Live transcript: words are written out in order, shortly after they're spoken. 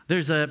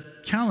There's a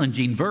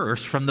challenging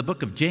verse from the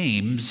book of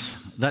James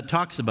that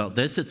talks about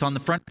this. It's on the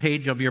front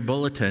page of your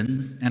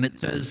bulletin, and it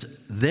says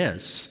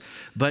this,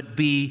 "But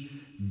be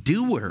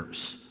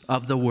doers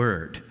of the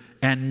word,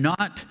 and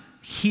not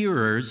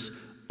hearers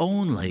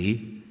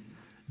only,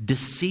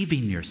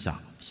 deceiving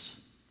yourselves."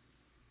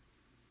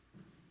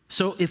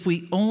 So if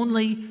we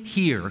only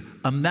hear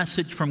a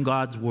message from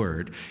God's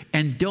word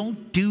and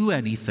don't do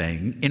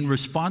anything in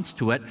response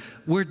to it,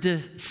 we're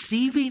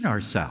deceiving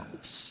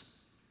ourselves.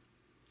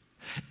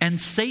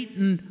 And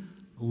Satan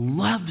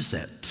loves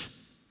it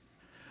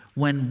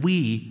when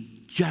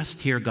we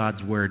just hear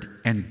God's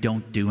word and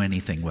don't do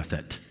anything with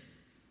it.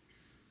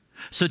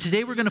 So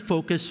today we're going to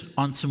focus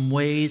on some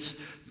ways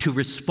to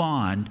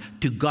respond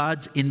to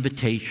God's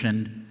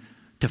invitation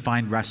to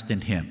find rest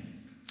in Him.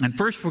 And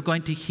first we're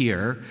going to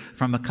hear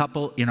from a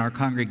couple in our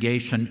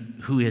congregation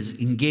who is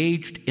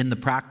engaged in the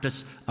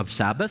practice of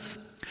Sabbath.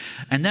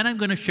 And then I'm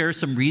going to share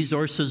some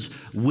resources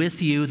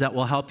with you that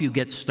will help you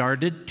get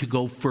started to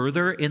go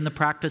further in the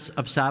practice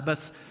of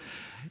Sabbath.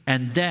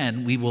 And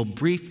then we will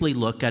briefly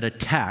look at a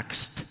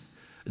text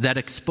that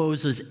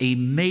exposes a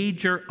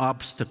major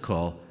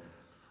obstacle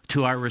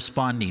to our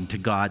responding to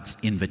God's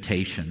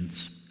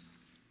invitations.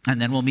 And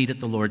then we'll meet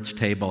at the Lord's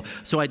table.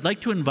 So I'd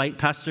like to invite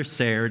Pastor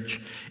Serge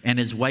and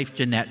his wife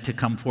Jeanette to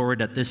come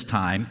forward at this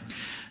time.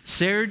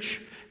 Serge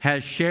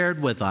has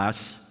shared with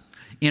us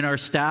in our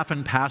staff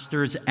and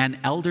pastors and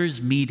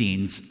elders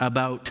meetings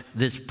about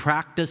this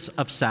practice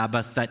of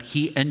Sabbath that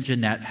he and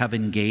Jeanette have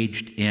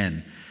engaged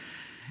in.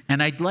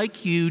 And I'd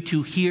like you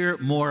to hear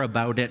more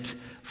about it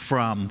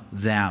from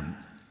them.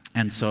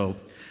 And so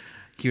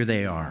here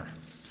they are.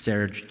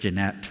 Serge,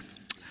 Jeanette,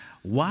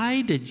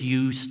 why did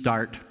you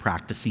start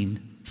practicing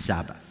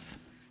Sabbath?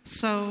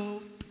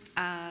 So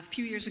a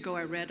few years ago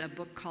I read a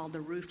book called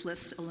The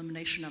Ruthless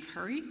Elimination of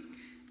Hurry.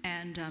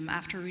 And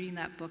after reading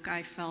that book,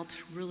 I felt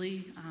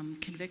really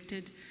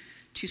convicted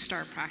to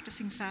start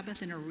practicing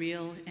Sabbath in a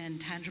real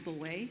and tangible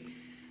way.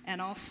 And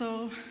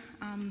also,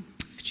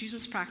 if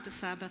Jesus practiced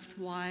Sabbath,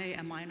 why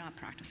am I not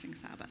practicing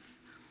Sabbath?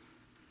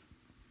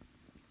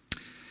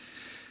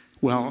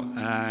 Well,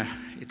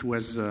 it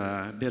was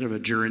a bit of a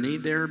journey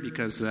there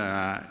because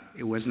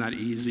it was not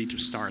easy to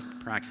start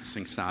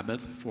practicing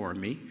Sabbath for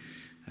me.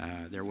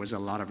 There was a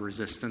lot of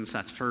resistance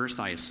at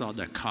first. I saw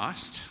the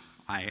cost.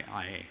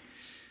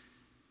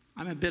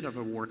 I'm a bit of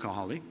a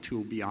workaholic,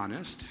 to be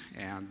honest,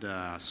 and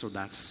so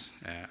that's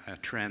a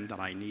trend that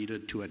I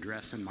needed to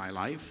address in my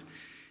life.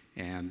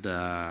 And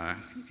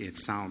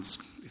it's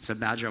a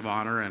badge of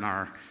honor in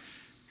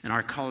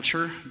our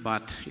culture,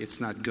 but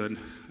it's not good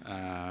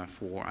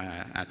for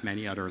at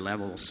many other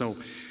levels. So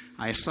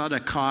I saw the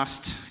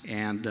cost,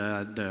 and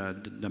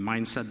the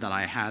mindset that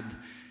I had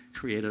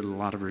created a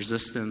lot of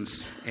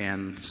resistance.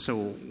 And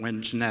so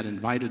when Jeanette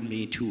invited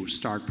me to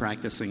start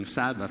practicing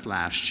Sabbath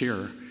last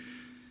year,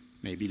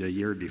 maybe the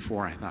year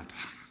before, I thought,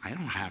 I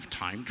don't have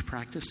time to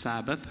practice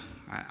Sabbath.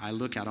 I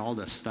look at all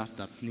the stuff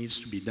that needs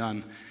to be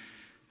done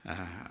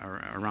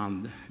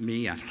around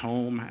me, at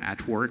home,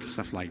 at work,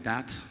 stuff like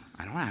that.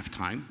 I don't have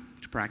time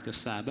to practice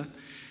Sabbath.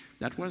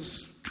 That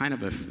was kind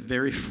of a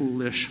very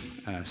foolish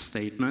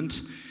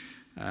statement.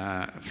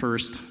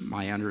 First,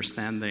 my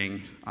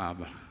understanding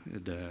of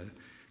the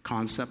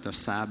concept of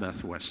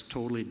Sabbath was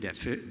totally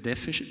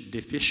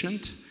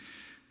deficient.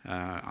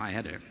 I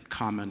had a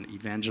common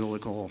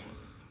evangelical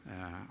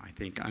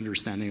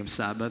understanding of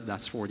Sabbath.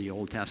 That's for the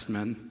Old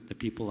Testament, the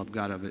people of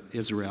God of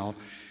Israel.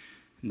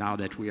 Now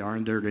that we are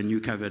under the new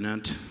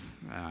covenant,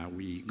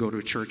 we go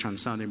to church on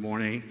Sunday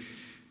morning,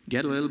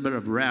 get a little bit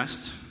of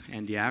rest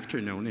in the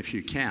afternoon if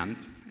you can,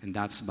 and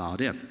that's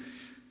about it.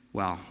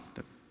 Well,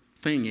 the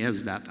thing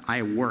is that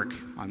I work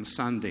on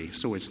Sunday,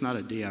 so it's not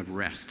a day of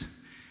rest.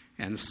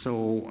 And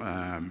so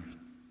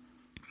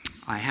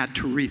I had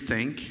to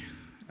rethink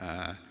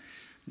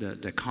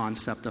the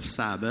concept of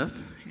Sabbath,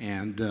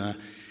 and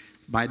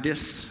by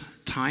this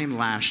time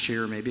last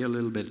year, maybe a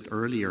little bit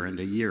earlier in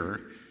the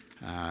year,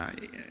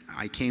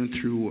 I came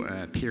through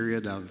a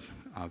period of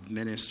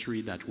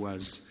ministry that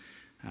was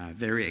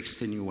very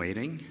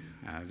extenuating,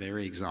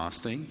 very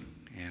exhausting,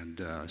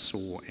 and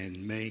so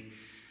in May,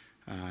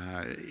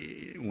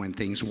 when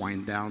things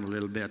wind down a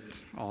little bit,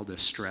 all the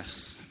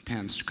stress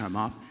tends to come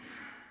up.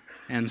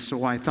 And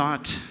so I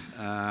thought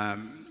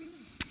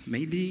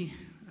maybe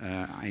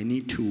I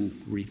need to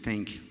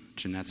rethink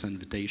Jeanette's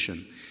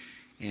invitation.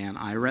 And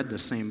I read the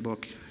same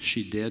book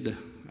she did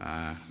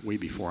way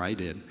before I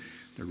did,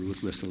 The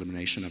Ruthless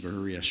Elimination of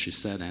Hurry, as she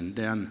said. And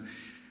then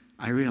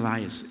I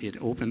realized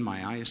it opened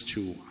my eyes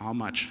to how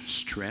much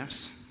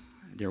stress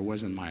there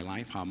was in my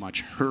life, how much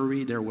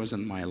hurry there was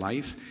in my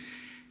life,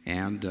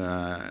 and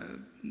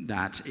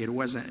that it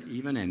wasn't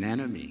even an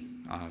enemy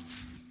of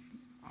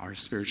our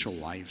spiritual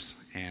lives.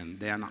 And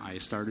then I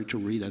started to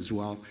read as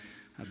well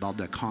about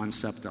the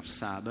concept of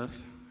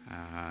Sabbath,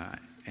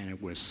 and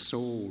it was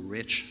so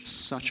rich,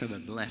 such of a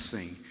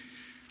blessing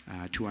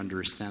to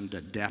understand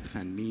the depth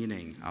and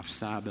meaning of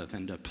Sabbath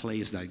and the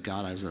place that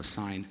God has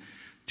assigned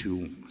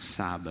to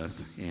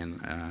Sabbath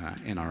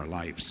in our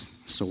lives.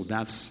 So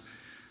that's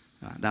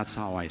that's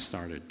how I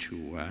started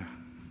to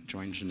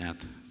join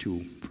Jeanette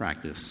to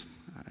practice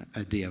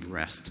a day of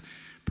rest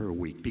per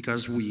week.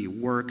 Because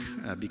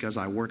because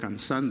I work on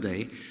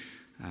Sunday,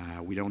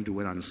 we don't do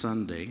it on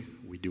Sunday,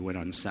 we do it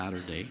on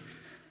Saturday.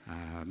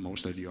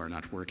 Most of you are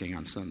not working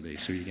on Sunday,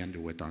 so you can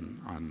do it on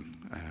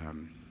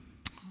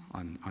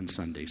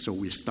Sunday. So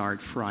we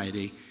start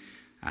Friday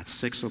at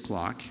 6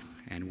 o'clock,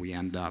 and we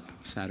end up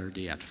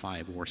Saturday at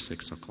 5 or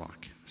 6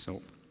 o'clock.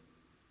 So,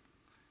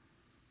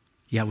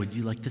 yeah, would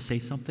you like to say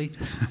something?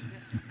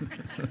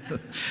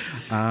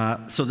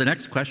 So the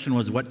next question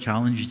was, what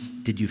challenges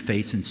did you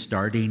face in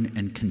starting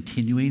and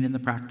continuing in the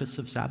practice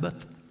of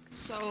Sabbath?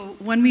 So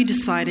when we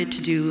decided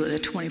to do a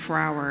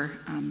 24-hour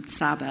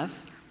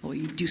Sabbath, well,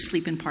 you do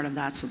sleep in part of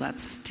that, so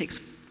that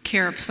takes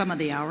care of some of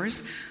the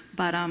hours,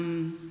 but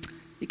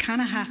you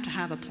kind of have to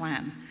have a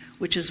plan,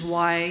 which is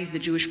why the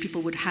Jewish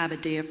people would have a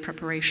day of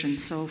preparation.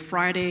 So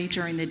Friday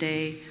during the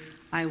day,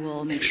 I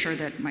will make sure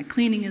that my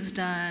cleaning is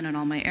done and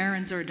all my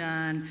errands are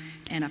done,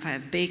 and if I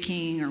have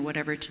baking or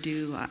whatever to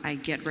do, I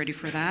get ready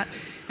for that.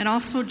 And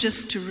also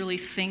just to really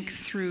think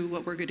through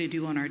what we're going to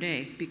do on our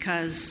day,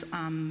 because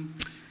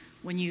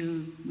when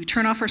we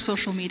turn off our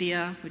social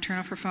media, we turn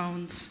off our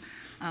phones,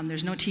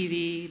 there's no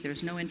TV,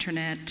 there's no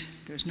internet,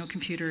 there's no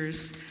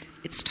computers,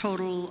 it's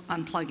total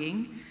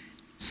unplugging.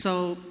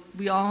 So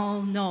we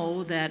all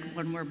know that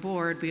when we're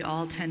bored, we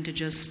all tend to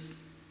just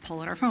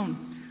pull out our phone.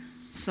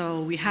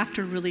 So we have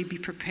to really be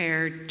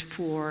prepared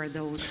for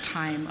those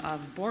time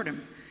of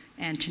boredom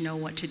and to know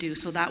what to do.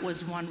 So that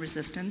was one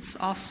resistance.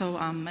 Also,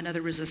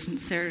 another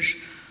resistance Serge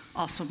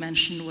also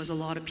mentioned was a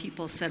lot of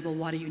people said, well,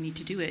 why do you need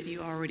to do it?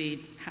 You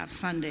already have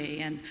Sunday,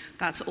 and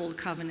that's Old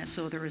Covenant.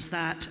 So there was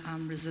that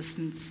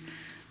resistance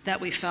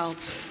that we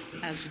felt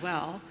as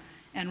well.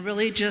 And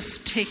really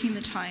just taking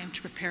the time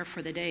to prepare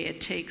for the day. It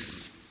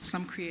takes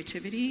some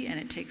creativity and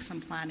it takes some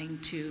planning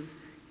to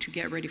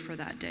get ready for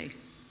that day.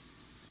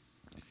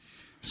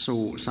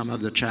 So some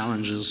of the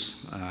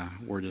challenges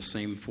were the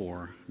same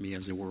for me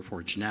as they were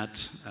for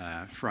Jeanette.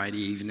 Friday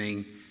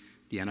evening,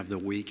 the end of the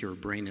week, your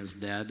brain is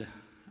dead.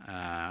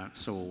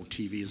 So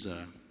TV is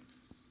a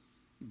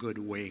good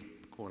way,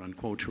 quote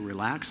unquote, to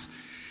relax.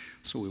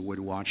 So we would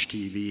watch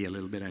TV a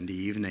little bit in the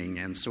evening.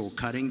 And so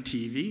cutting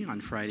TV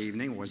on Friday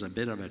evening was a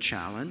bit of a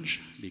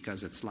challenge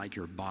because it's like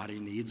your body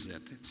needs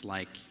it. It's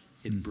like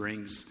it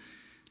brings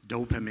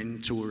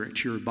dopamine to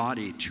your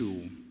body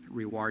to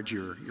reward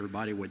your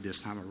body with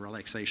this time of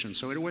relaxation.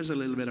 So it was a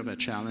little bit of a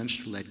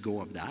challenge to let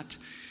go of that.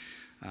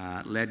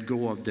 Let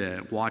go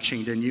of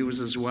watching the news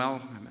as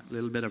well. I'm a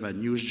little bit of a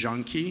news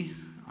junkie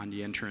on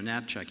the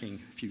internet, checking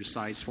a few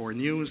sites for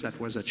news. That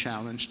was a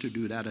challenge to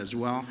do that as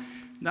well.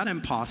 Not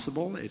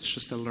impossible, it's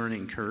just a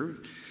learning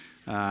curve.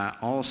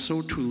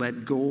 Also to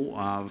let go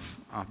of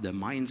the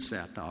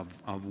mindset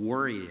of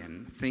worry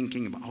and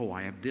thinking about, oh,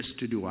 I have this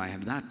to do, I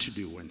have that to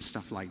do, and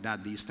stuff like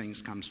that. These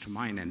things comes to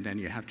mind, and then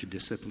you have to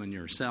discipline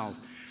yourself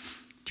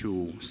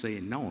to say,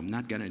 no, I'm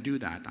not going to do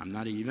that. I'm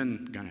not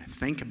even going to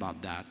think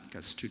about that,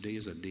 because today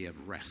is a day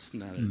of rest,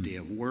 not a day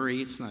of worry.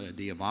 It's not a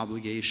day of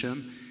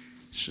obligation.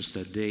 It's just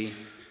a day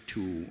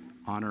to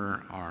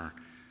honor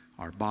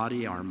our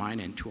body, our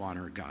mind, and to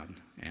honor God.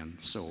 And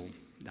so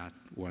that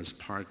was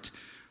part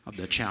of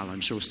the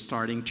challenge. So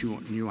starting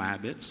new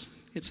habits,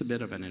 it's a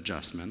bit of an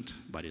adjustment,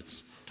 but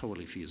it's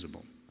totally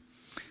feasible.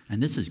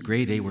 And this is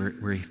great, eh?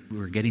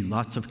 We're getting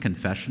lots of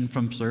confession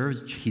from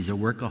Serge. He's a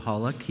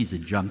workaholic. He's a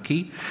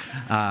junkie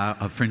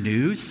for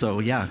news. So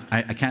yeah,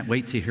 I can't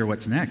wait to hear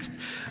what's next.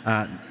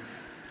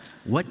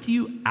 What do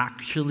you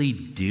actually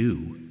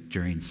do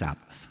during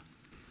Sabbath?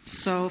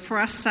 So for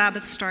us,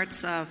 Sabbath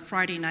starts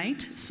Friday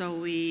night.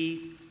 So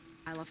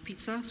I love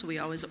pizza, so we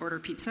always order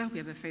pizza. We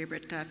have a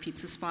favorite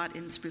pizza spot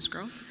in Spruce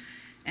Grove.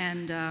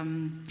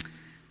 And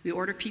we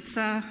order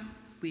pizza,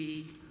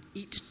 we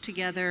eat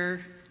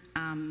together.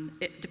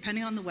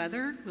 Depending on the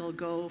weather, we'll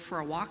go for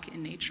a walk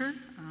in nature.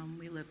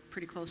 We live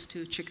pretty close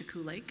to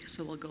Chickaku Lake,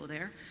 so we'll go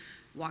there,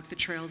 walk the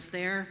trails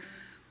there.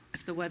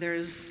 If the weather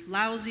is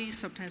lousy,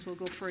 sometimes we'll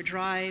go for a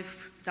drive.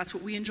 That's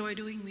what we enjoy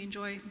doing. We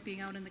enjoy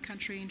being out in the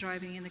country and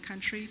driving in the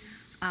country.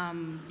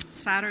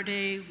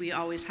 Saturday, we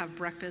always have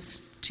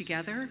breakfast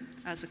together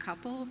as a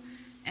couple,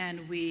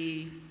 and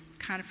we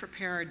kind of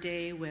prepare our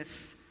day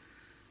with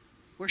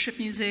worship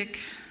music.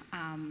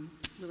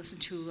 We listen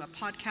to a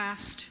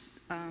podcast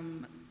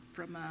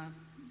from a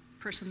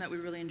person that we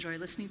really enjoy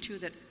listening to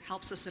that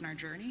helps us in our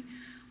journey.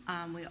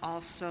 We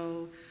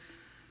also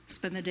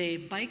spend the day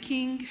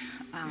biking.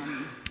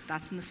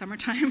 That's in the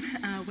summertime.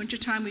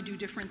 Wintertime, we do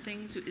different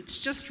things. It's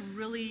just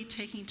really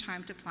taking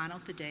time to plan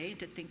out the day,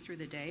 to think through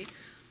the day.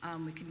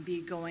 We can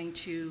be going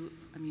to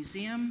a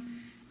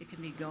museum. It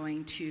can be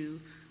going to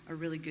a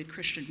really good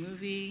Christian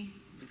movie.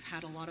 We've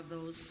had a lot of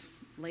those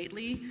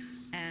lately.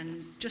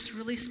 And just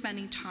really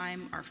spending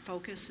time, our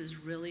focus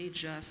is really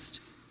just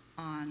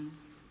on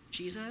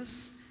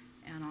Jesus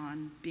and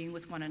on being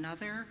with one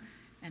another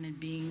and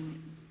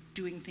in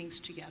doing things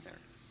together.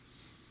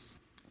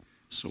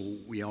 So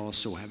we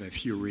also have a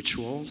few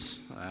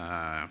rituals.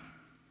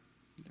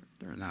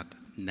 They're not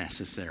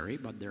necessary,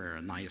 but they're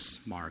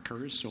nice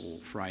markers. So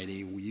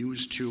Friday we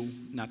used to,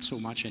 not so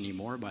much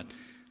anymore, but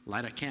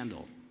light a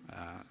candle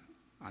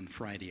on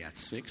Friday at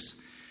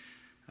 6.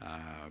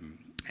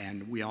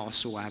 And we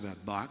also have a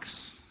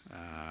box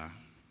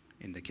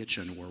in the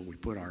kitchen where we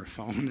put our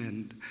phone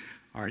and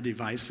our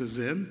devices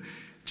in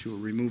to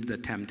remove the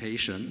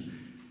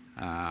temptation.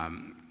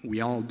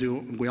 We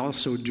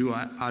also do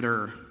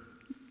other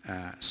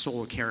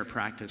soul care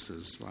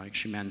practices, like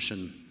she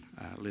mentioned,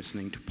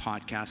 listening to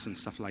podcasts and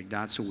stuff like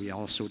that. So we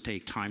also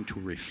take time to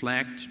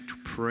reflect, to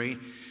pray,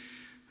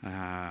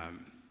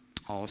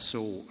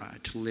 also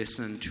to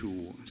listen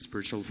to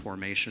spiritual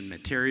formation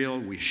material.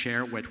 We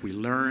share what we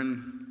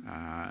learn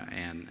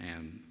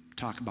and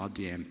talk about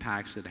the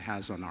impacts it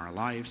has on our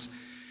lives.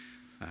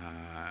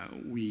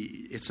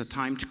 It's a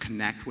time to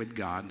connect with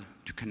God,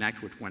 to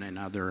connect with one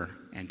another,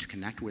 and to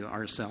connect with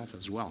ourselves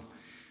as well.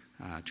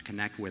 To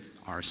connect with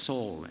our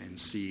soul and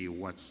see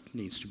what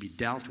needs to be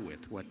dealt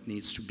with, what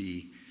needs to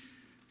be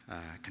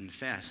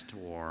confessed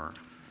or,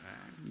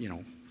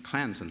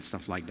 cleansed and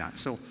stuff like that.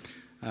 So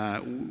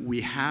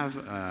we have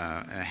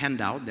a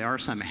handout. There are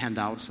some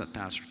handouts that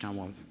Pastor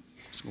Tom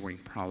is going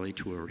probably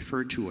to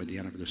refer to at the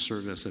end of the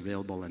service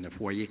available in the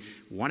foyer.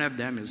 One of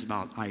them is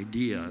about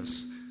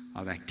ideas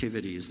of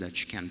activities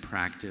that you can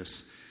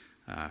practice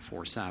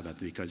for Sabbath,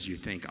 because you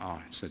think,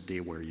 it's a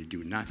day where you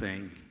do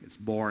nothing, it's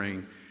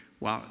boring.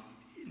 Well,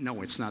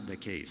 no, it's not the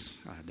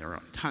case. There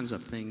are tons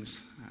of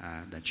things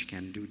that you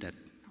can do that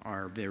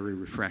are very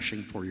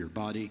refreshing for your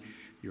body,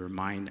 your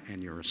mind,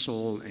 and your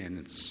soul, and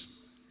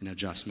it's an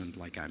adjustment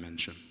like I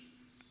mentioned.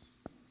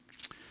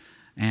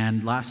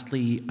 And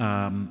lastly,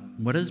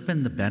 what has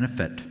been the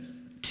benefit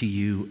to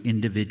you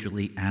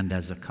individually and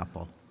as a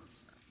couple?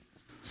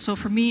 So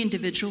for me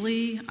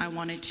individually, I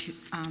wanted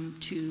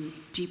to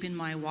deepen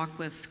my walk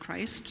with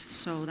Christ.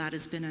 So that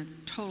has been a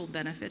total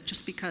benefit,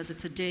 just because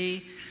it's a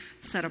day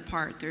set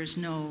apart. There's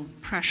no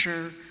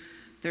pressure.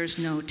 There's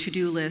no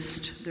to-do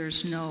list.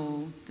 There's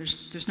no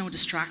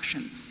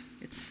distractions.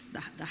 It's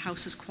the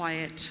house is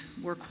quiet.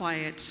 We're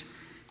quiet,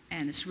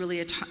 and it's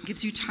really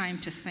gives you time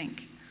to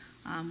think.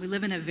 We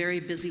live in a very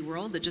busy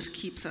world that just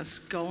keeps us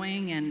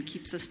going and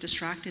keeps us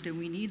distracted, and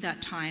we need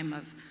that time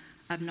of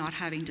not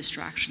having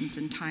distractions,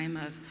 and time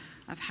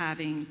of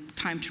having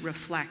time to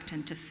reflect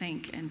and to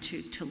think and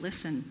to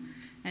listen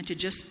and to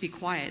just be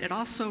quiet. It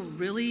also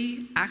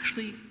really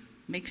actually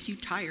makes you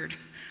tired.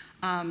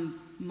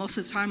 Most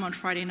of the time on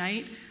Friday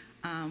night,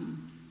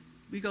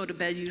 we go to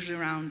bed usually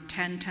around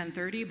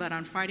 10:30, but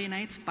on Friday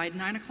nights by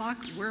 9 o'clock,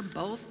 we're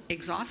both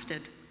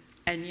exhausted,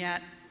 and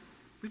yet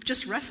we've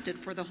just rested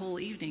for the whole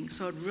evening.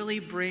 So it really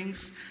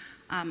brings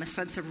a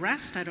sense of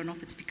rest. I don't know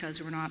if it's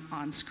because we're not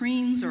on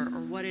screens or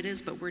what it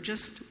is, but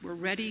we're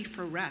ready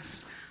for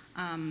rest.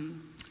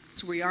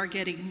 So we are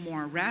getting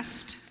more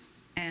rest,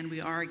 and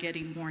we are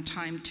getting more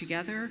time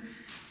together,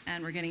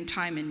 and we're getting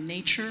time in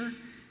nature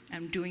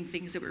and doing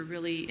things that we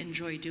really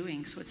enjoy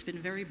doing. So it's been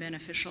very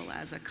beneficial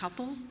as a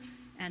couple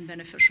and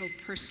beneficial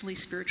personally,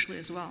 spiritually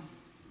as well.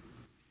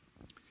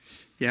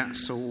 Yeah,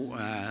 so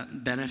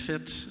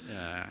benefit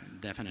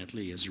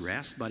definitely is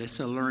rest, but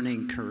it's a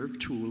learning curve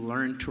to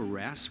learn to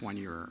rest when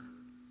you're,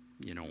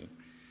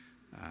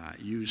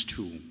 used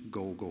to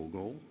go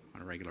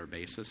on a regular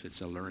basis.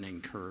 It's a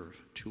learning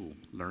curve to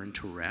learn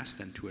to rest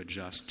and to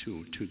adjust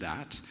to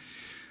that.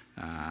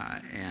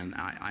 And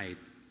I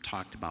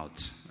talked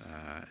about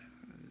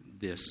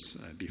this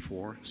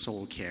before,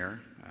 soul care.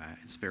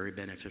 It's very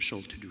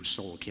beneficial to do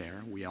soul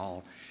care. We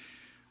all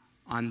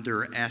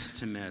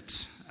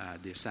underestimate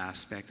this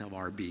aspect of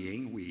our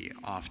being. We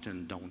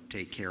often don't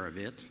take care of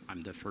it.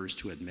 I'm the first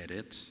to admit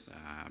it,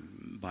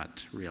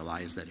 but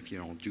realize that if you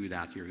don't do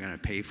that, you're going to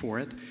pay for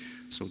it.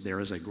 So there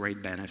is a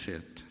great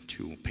benefit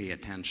to pay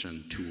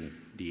attention to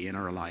the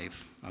inner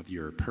life of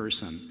your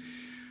person.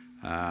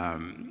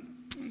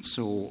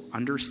 So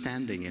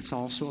understanding, it's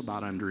also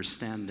about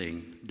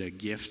understanding the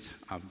gift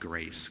of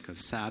grace, because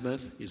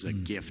Sabbath is a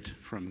gift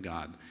from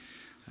God.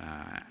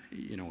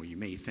 You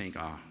may think,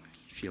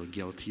 you feel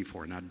guilty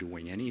for not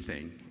doing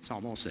anything. It's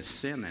almost a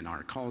sin in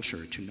our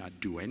culture to not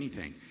do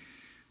anything.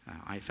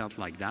 I felt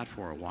like that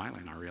for a while,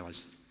 and I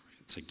realized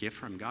it's a gift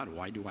from God.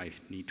 Why do I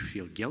need to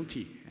feel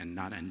guilty and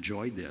not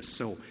enjoy this?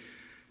 So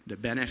the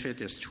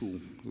benefit is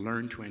to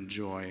learn to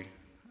enjoy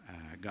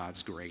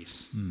God's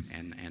grace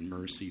and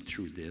mercy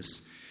through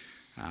this.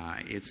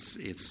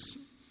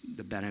 It's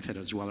the benefit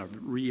as well of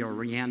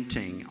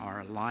reorienting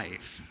our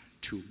life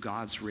to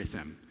God's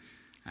rhythm,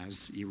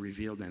 as He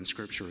revealed in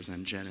Scriptures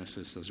and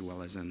Genesis as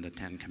well as in the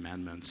Ten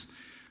Commandments.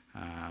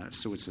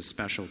 So it's a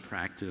special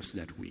practice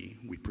that we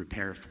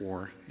prepare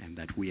for and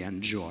that we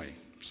enjoy.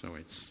 So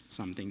it's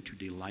something to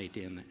delight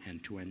in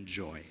and to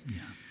enjoy.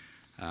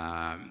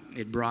 Yeah.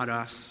 It brought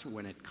us,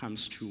 when it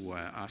comes to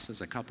us as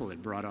a couple,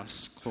 it brought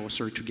us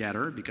closer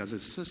together, because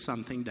it's just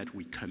something that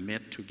we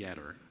commit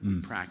together,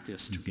 we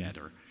practice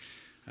together.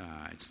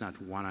 It's not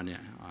one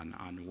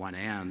on one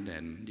end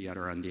and the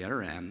other on the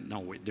other end.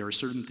 No, there are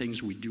certain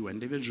things we do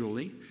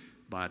individually,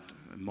 but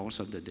most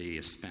of the day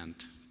is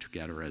spent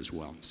together as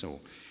well.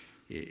 So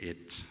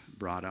it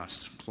brought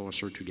us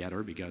closer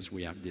together because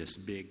we have this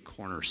big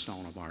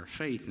cornerstone of our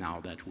faith now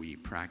that we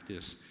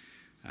practice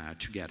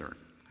together.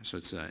 So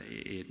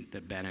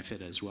the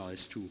benefit as well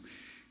is to,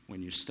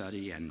 when you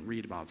study and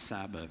read about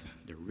Sabbath,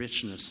 the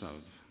richness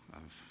of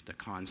the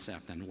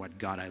concept and what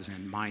God has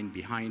in mind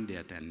behind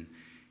it, and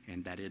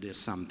that it is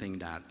something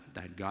that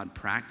God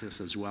practiced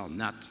as well,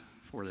 not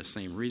for the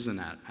same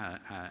reason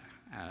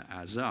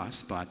as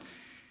us, but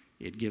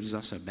it gives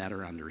us a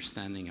better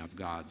understanding of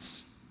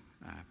God's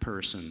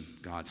person,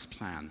 God's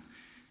plan,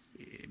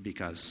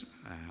 because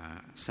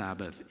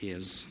Sabbath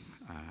is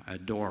a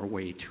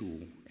doorway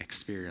to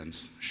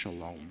experience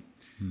shalom.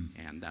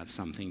 And that's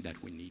something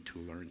that we need to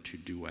learn to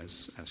do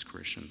as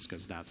Christians,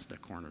 because that's the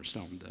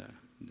cornerstone,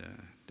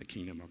 the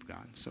kingdom of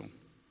God. So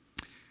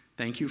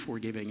thank you for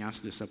giving us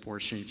this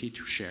opportunity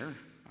to share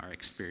our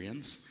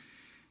experience.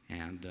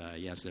 And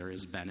yes, there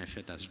is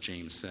benefit, as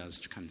James says,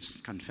 to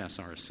confess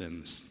our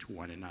sins to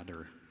one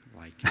another,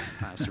 like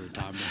Pastor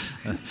Tom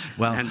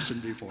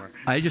mentioned before.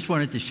 I just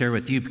wanted to share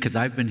with you, because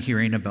I've been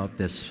hearing about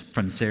this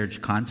from Serge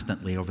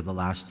constantly over the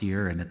last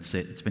year, and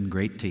it's been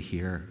great to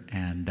hear.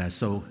 And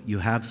so you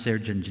have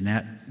Serge and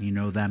Jeanette, you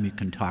know them, you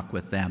can talk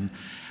with them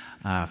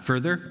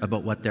further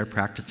about what they're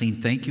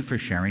practicing. Thank you for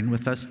sharing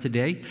with us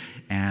today,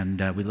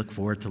 and we look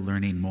forward to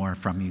learning more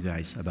from you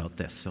guys about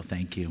this. So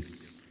thank you.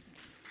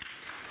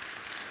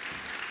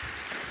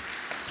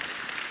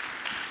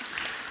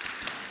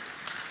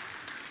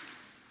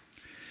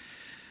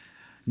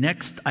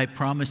 Next, I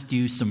promised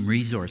you some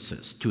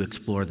resources to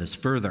explore this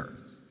further.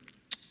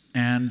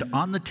 And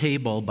on the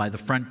table by the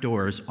front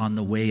doors on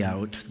the way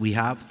out, we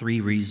have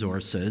 3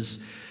 resources.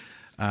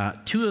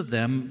 2 of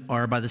them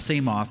are by the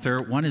same author.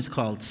 One is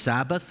called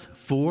Sabbath,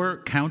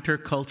 4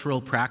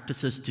 Countercultural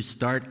Practices to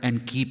Start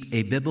and Keep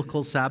a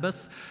Biblical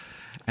Sabbath.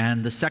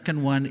 And the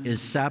second one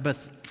is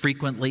Sabbath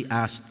Frequently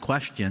Asked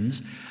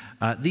Questions.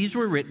 These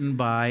were written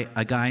by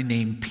a guy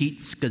named Pete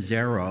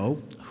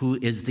Scazzaro, who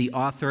is the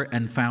author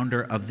and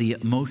founder of the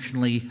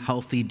Emotionally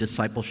Healthy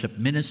Discipleship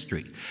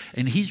Ministry.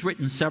 And he's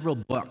written several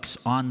books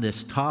on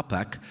this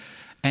topic,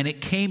 and it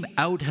came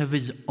out of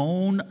his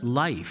own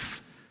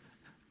life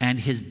and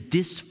his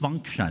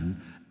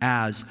dysfunction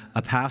as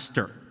a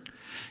pastor.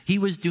 He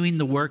was doing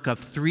the work of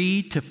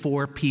 3 to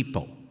 4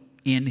 people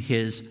in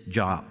his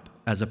job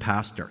as a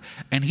pastor,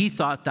 and he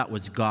thought that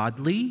was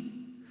godly,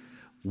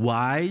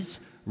 wise,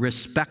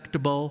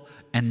 respectable,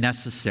 and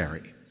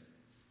necessary.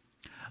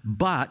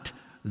 But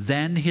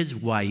then his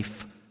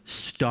wife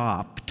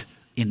stopped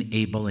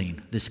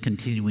enabling this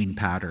continuing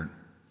pattern.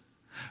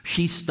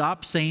 She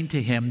stopped saying to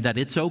him that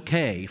it's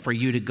okay for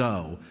you to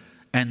go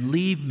and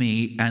leave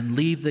me and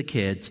leave the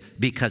kids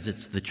because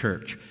it's the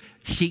church.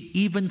 She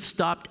even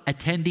stopped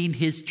attending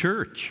his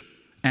church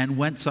and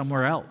went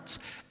somewhere else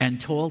and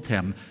told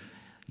him,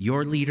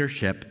 your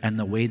leadership and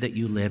the way that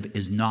you live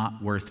is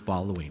not worth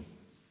following.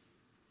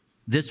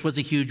 This was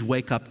a huge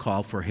wake-up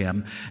call for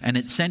him, and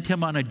it sent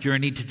him on a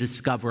journey to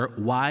discover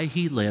why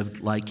he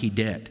lived like he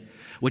did,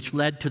 which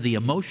led to the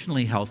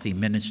Emotionally Healthy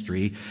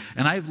Ministry.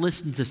 And I've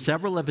listened to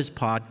several of his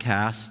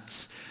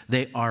podcasts.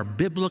 They are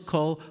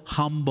biblical,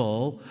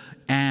 humble,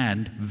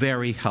 and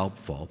very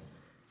helpful.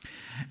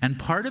 And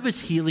part of his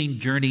healing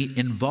journey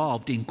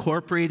involved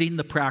incorporating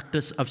the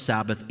practice of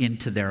Sabbath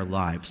into their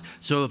lives.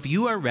 So if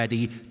you are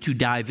ready to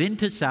dive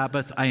into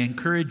Sabbath, I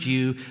encourage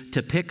you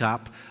to pick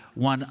up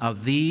one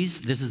of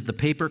these. This is the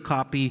paper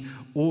copy,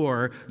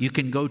 or you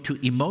can go to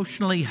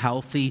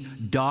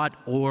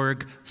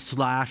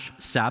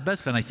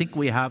emotionallyhealthy.org/Sabbath, and I think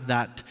we have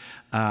that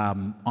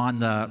on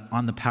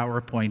the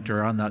PowerPoint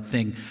or on that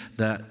thing.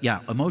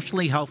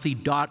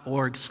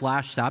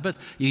 Emotionallyhealthy.org/Sabbath.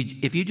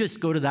 If you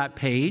just go to that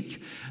page,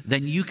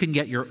 then you can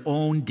get your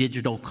own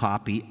digital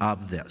copy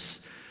of this.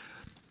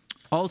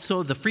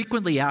 Also, the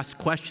frequently asked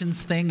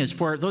questions thing is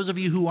for those of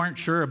you who aren't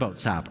sure about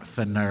Sabbath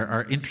and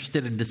are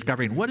interested in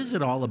discovering what is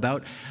it all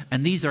about.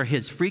 And these are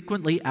his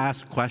frequently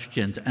asked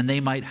questions, and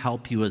they might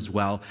help you as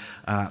well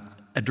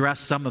address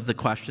some of the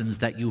questions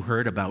that you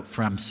heard about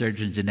from Serge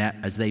and Jeanette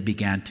as they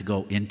began to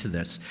go into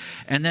this.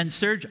 And then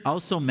Serge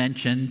also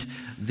mentioned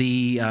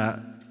the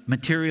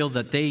material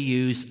that they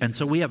use, and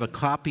so we have a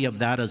copy of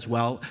that as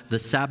well, the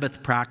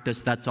Sabbath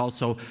practice. That's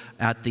also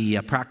at the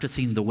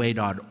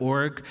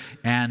practicingtheway.org,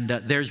 and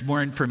there's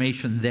more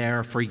information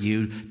there for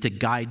you to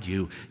guide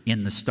you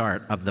in the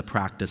start of the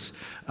practice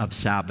of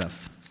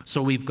Sabbath.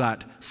 So we've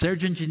got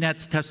Serge and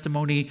Jeanette's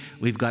testimony,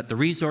 we've got the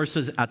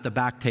resources at the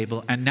back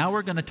table, and now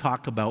we're going to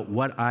talk about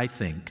what I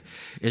think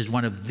is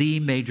one of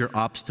the major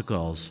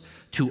obstacles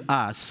to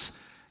us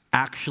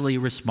actually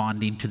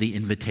responding to the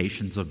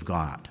invitations of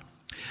God.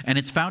 And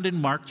it's found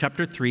in Mark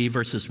chapter 3,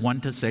 verses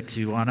 1 to 6. If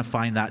you want to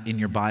find that in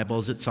your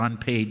Bibles, it's on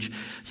page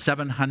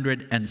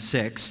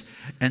 706.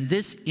 And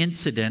this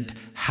incident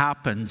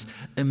happens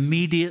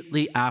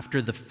immediately after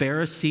the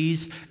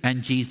Pharisees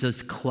and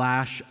Jesus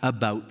clash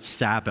about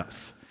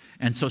Sabbath.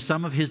 And so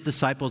some of his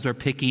disciples are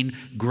picking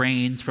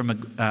grains from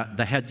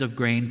the heads of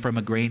grain from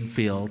a grain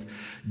field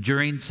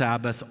during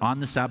Sabbath, on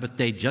the Sabbath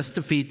day, just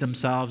to feed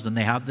themselves, and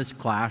they have this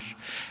clash.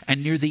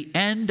 And near the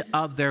end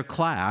of their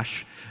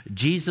clash,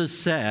 Jesus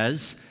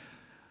says,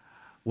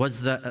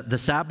 the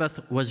Sabbath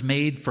was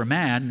made for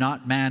man,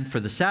 not man for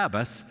the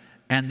Sabbath.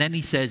 And then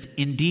he says,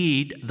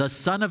 indeed, the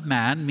Son of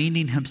Man,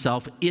 meaning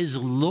himself, is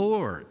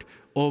Lord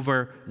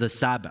over the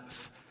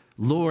Sabbath.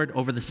 Lord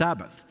over the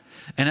Sabbath.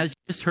 And as you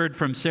just heard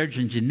from Serge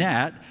and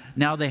Jeanette,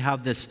 now they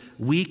have this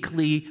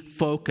weekly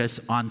focus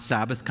on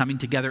Sabbath coming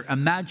together.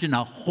 Imagine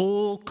a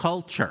whole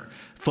culture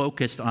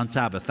focused on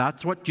Sabbath.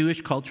 That's what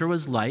Jewish culture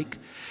was like.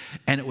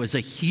 And it was a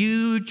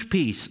huge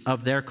piece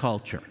of their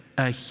culture.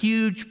 A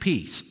huge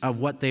piece of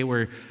what they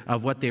were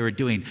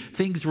doing.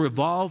 Things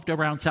revolved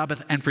around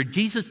Sabbath, and for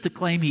Jesus to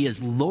claim he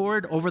is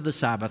Lord over the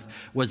Sabbath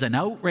was an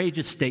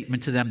outrageous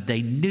statement to them.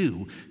 They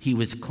knew he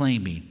was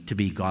claiming to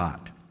be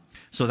God.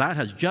 So that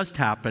has just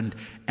happened,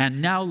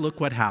 and now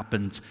look what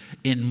happens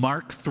in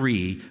Mark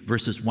 3,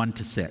 verses 1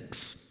 to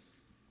 6.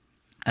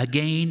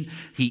 Again,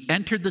 he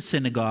entered the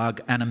synagogue,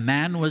 and a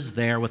man was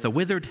there with a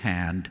withered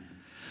hand,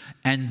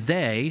 and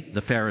they,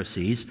 the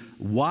Pharisees,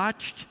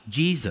 watched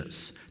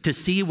Jesus to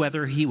see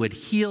whether he would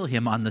heal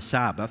him on the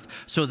Sabbath,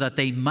 so that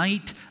they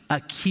might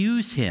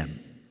accuse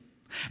him.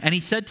 And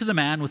he said to the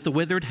man with the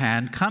withered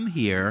hand, "Come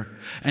here."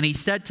 And he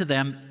said to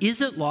them,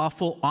 "Is it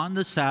lawful on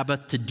the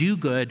Sabbath to do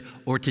good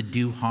or to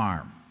do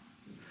harm?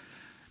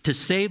 To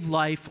save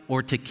life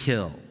or to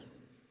kill?"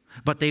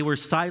 But they were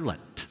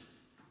silent.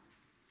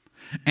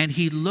 And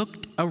he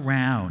looked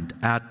around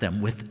at them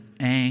with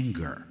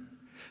anger,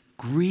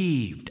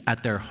 grieved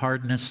at their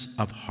hardness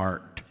of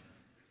heart,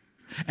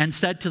 and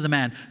said to the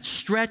man,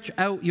 "Stretch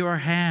out your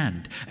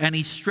hand." And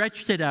he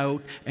stretched it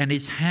out, and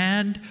his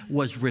hand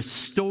was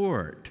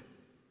restored.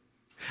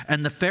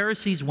 And the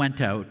Pharisees went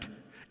out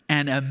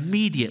and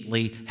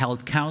immediately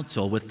held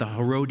counsel with the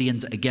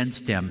Herodians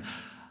against him,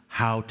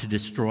 how to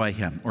destroy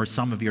him. Or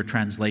some of your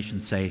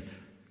translations say,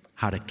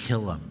 how to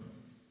kill him.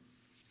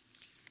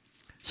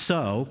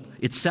 So,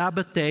 it's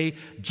Sabbath day.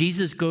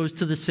 Jesus goes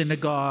to the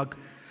synagogue,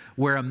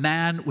 where a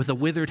man with a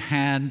withered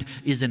hand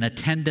is in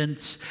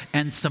attendance,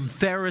 and some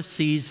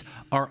Pharisees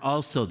are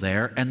also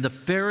there. And the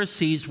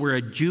Pharisees were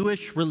a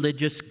Jewish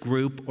religious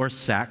group or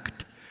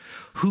sect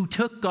who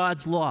took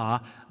God's law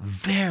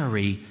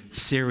very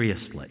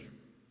seriously.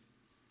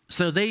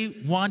 So they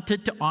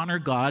wanted to honor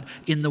God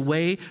in the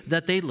way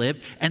that they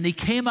lived, and they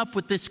came up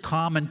with this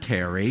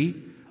commentary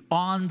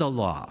on the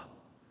law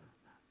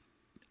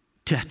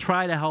to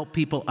try to help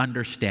people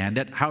understand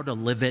it, how to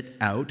live it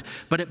out.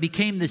 But it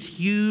became this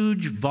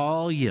huge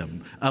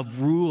volume of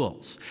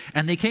rules.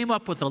 And they came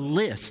up with a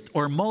list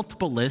or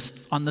multiple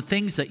lists on the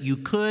things that you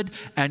could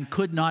and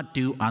could not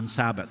do on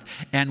Sabbath.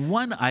 And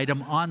one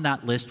item on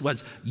that list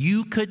was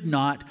you could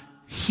not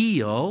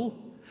heal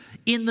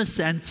in the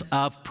sense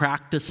of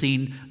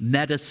practicing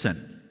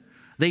medicine.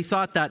 They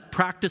thought that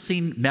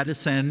practicing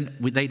medicine,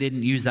 they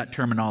didn't use that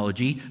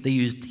terminology, they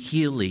used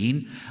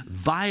healing,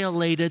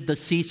 violated the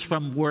cease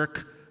from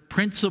work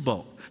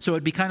principle. So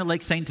it'd be kind of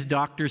like saying to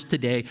doctors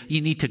today, you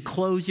need to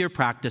close your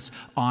practice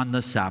on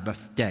the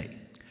Sabbath day.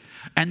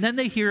 And then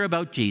they hear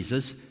about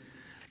Jesus,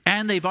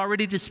 and they've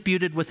already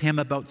disputed with him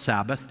about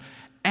Sabbath,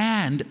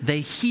 and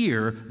they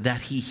hear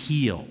that he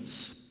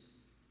heals.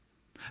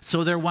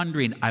 So they're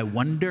wondering, I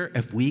wonder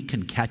if we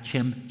can catch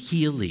him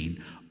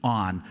healing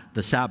on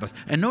the Sabbath.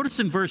 And notice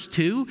in verse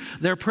 2,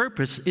 their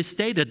purpose is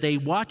stated. They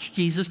watched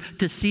Jesus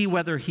to see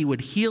whether he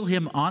would heal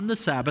him on the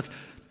Sabbath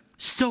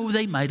so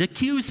they might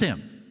accuse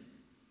him.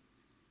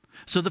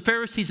 So the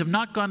Pharisees have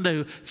not gone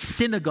to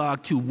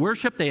synagogue to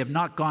worship. They have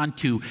not gone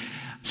to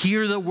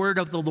hear the word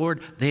of the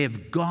Lord. They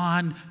have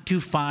gone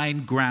to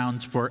find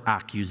grounds for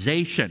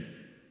accusation.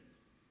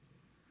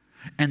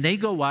 And they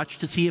go watch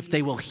to see if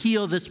they will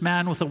heal this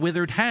man with a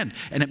withered hand.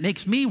 And it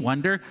makes me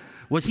wonder,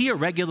 was he a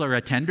regular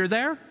attender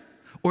there?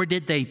 Or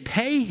did they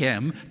pay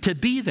him to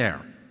be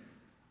there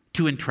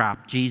to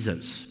entrap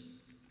Jesus?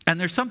 And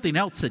there's something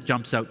else that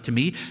jumps out to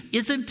me.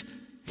 Isn't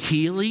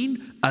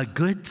healing a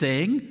good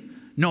thing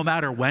no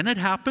matter when it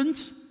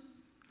happens?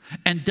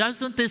 And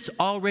doesn't this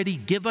already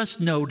give us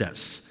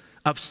notice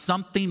of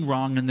something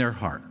wrong in their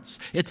hearts?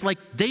 It's like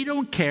they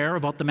don't care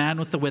about the man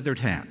with the withered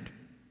hand.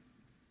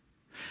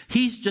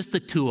 He's just a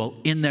tool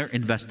in their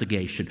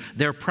investigation.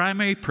 Their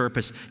primary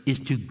purpose is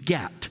to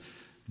get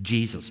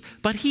Jesus.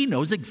 But he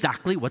knows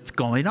exactly what's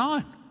going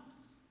on.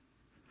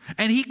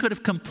 And he could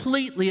have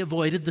completely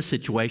avoided the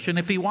situation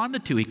if he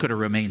wanted to. He could have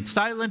remained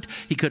silent.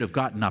 He could have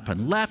gotten up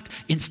and left.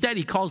 Instead,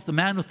 he calls the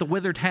man with the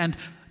withered hand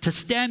to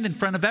stand in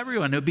front of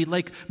everyone. It would be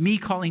like me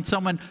calling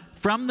someone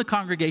from the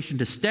congregation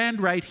to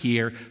stand right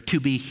here to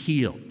be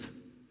healed.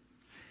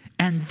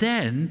 And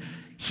then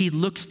he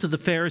looks to the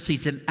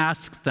Pharisees and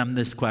asks them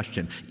this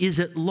question: is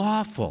it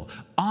lawful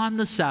on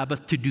the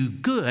Sabbath to do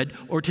good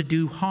or to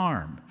do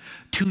harm,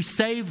 to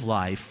save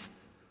life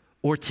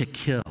or to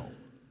kill?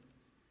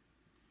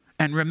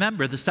 And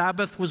remember, the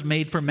Sabbath was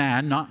made for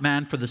man, not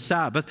man for the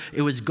Sabbath.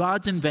 It was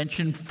God's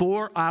invention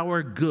for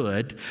our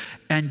good.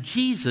 And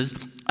Jesus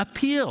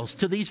appeals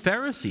to these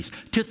Pharisees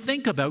to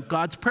think about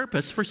God's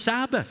purpose for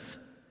Sabbath.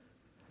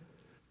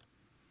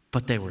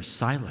 But they were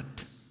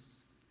silent,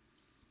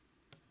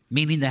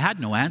 meaning they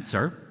had no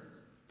answer.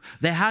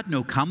 They had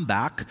no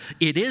comeback.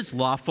 It is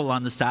lawful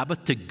on the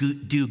Sabbath to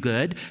do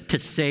good, to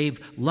save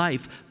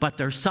life. But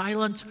their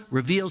silence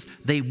reveals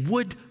they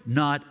would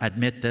not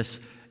admit this,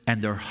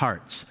 and their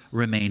hearts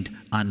remained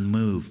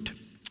unmoved.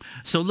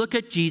 So look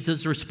at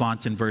Jesus'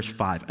 response in verse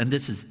 5, and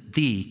this is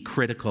the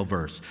critical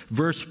verse.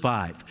 Verse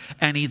 5,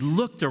 and he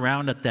looked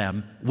around at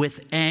them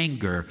with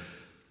anger,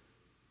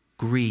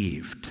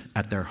 grieved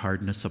at their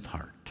hardness of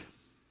heart.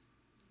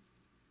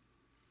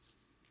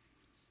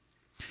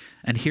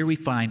 And here we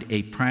find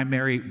a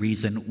primary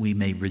reason we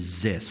may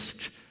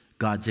resist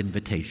God's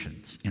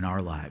invitations in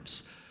our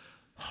lives: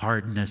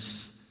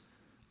 hardness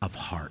of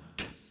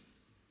heart.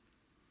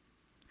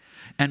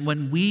 And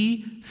when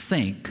we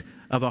think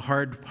of a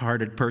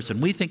hard-hearted person,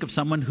 we think of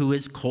someone who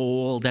is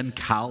cold and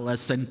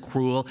callous and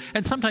cruel.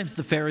 And sometimes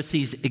the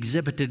Pharisees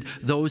exhibited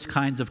those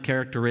kinds of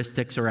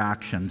characteristics or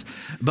actions.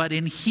 But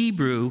in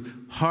Hebrew,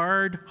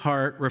 hard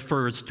heart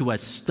refers to a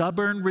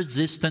stubborn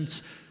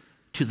resistance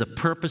to the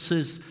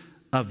purposes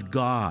of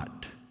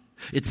God.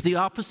 It's the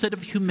opposite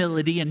of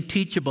humility and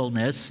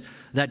teachableness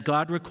that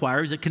God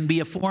requires. It can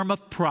be a form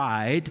of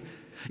pride.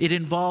 It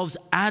involves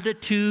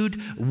attitude,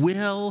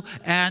 will,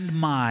 and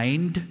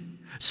mind.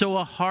 So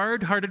a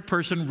hard-hearted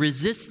person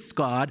resists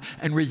God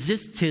and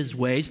resists his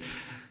ways.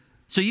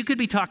 So you could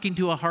be talking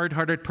to a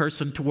hard-hearted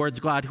person towards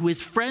God who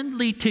is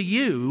friendly to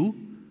you,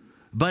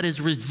 but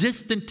is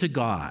resistant to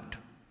God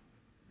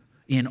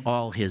in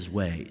all his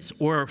ways,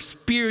 or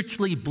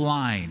spiritually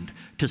blind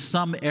to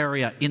some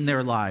area in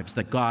their lives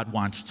that God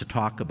wants to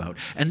talk about.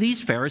 And these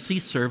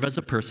Pharisees serve as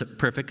a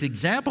perfect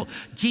example.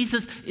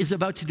 Jesus is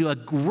about to do a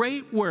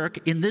great work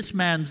in this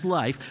man's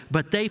life,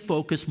 but they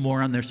focus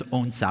more on their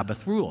own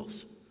Sabbath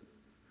rules.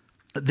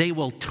 They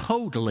will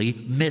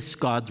totally miss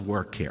God's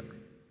work here.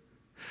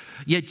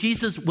 Yet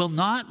Jesus will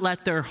not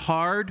let their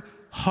hard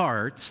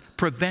hearts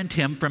prevent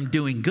him from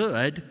doing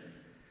good.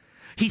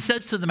 He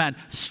says to the man,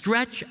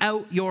 "Stretch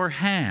out your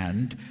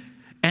hand,"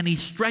 and he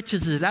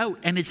stretches it out,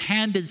 and his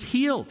hand is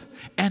healed.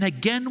 And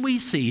again we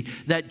see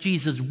that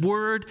Jesus'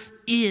 word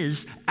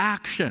is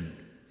action.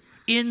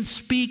 In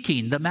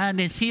speaking, the man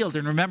is healed.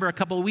 And remember, a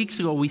couple of weeks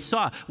ago we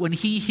saw when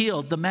he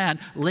healed the man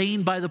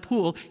laying by the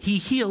pool, he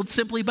healed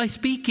simply by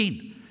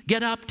speaking.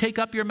 Get up, take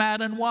up your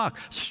mat and walk.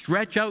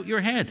 Stretch out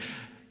your hand.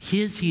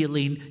 His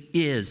healing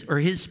is, or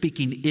his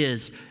speaking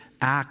is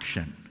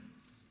action.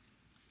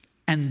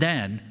 And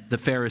then the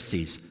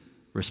Pharisees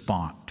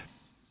respond.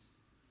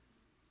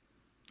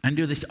 And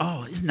do this,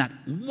 "Oh, isn't that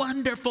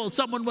wonderful?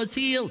 Someone was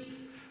healed."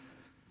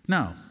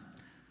 No.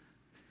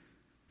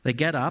 They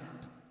get up,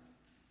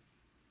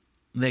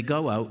 they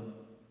go out,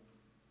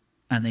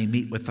 and they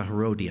meet with the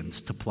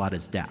Herodians to plot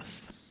his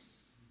death.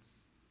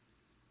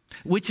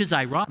 Which is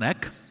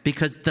ironic,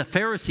 because the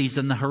Pharisees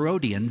and the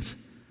Herodians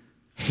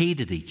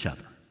hated each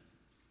other.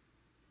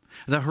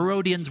 The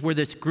Herodians were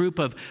this group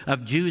of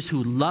Jews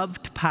who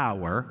loved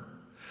power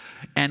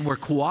and were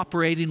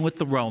cooperating with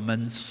the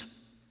Romans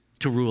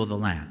to rule the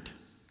land.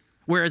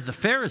 Whereas the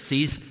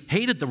Pharisees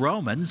hated the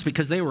Romans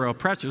because they were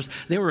oppressors.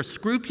 They were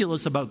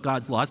scrupulous about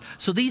God's laws.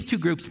 So these two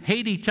groups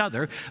hate each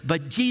other,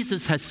 but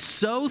Jesus has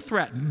so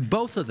threatened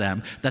both of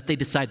them that they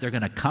decide they're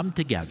going to come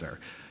together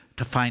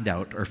to find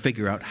out or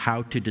figure out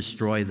how to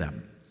destroy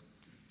them.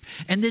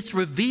 And this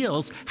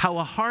reveals how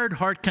a hard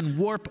heart can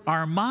warp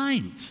our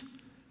minds.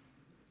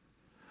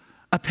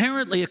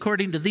 Apparently,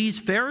 according to these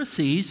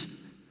Pharisees,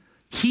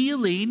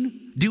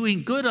 healing,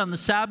 doing good on the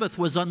Sabbath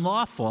was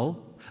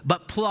unlawful,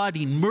 but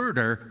plotting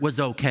murder was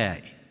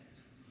okay.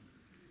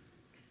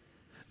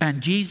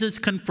 And Jesus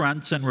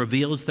confronts and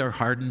reveals their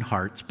hardened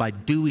hearts by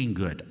doing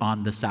good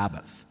on the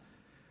Sabbath.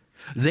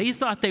 They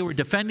thought they were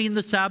defending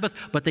the Sabbath,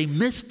 but they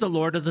missed the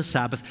Lord of the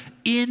Sabbath,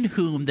 in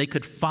whom they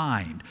could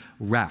find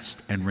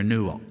rest and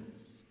renewal.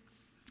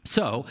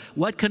 So,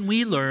 what can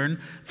we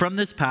learn from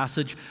this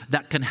passage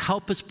that can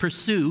help us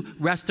pursue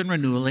rest and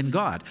renewal in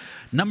God?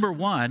 Number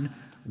one,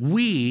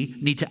 we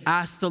need to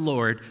ask the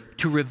Lord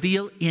to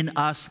reveal in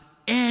us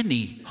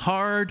any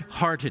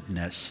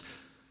hard-heartedness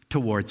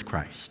towards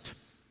Christ.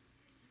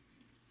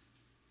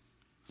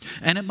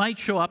 And it might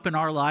show up in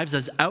our lives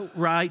as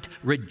outright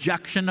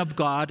rejection of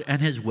God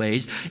and his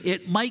ways.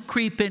 It might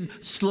creep in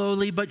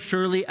slowly but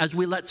surely as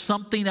we let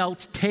something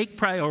else take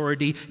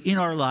priority in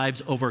our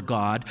lives over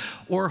God.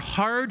 Or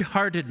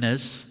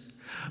hard-heartedness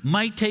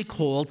might take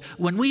hold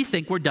when we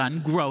think we're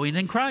done growing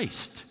in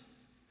Christ.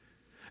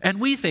 And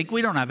we think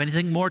we don't have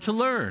anything more to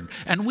learn.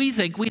 And we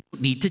think we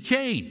don't need to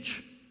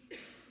change.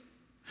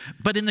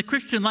 But in the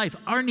Christian life,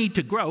 our need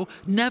to grow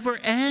never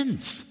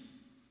ends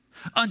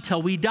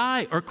until we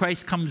die or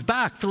Christ comes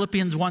back.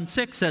 Philippians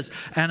 1:6 says,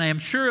 "And I am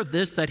sure of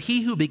this, that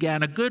he who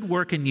began a good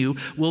work in you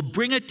will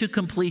bring it to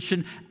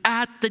completion at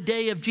at the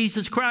day of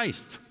Jesus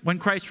Christ, when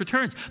Christ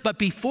returns. But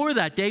before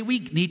that day, we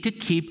need to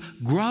keep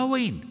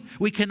growing.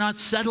 We cannot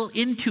settle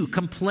into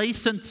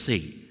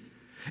complacency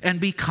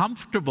and be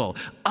comfortable.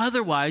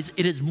 Otherwise,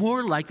 it is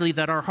more likely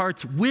that our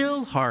hearts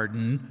will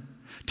harden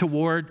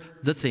toward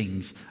the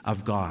things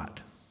of God.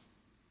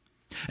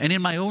 And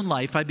in my own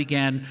life, I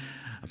began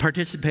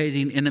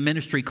participating in a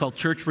ministry called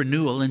Church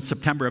Renewal in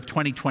September of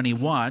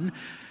 2021.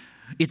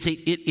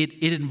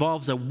 It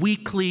involves a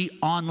weekly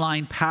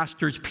online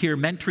pastors peer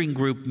mentoring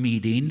group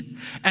meeting.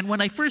 And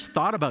when I first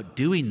thought about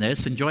doing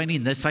this and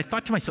joining this, I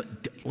thought to myself,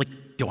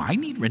 do I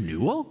need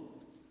renewal?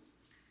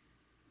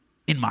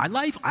 In my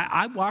life,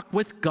 I walk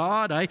with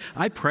God,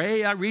 I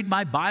pray, I read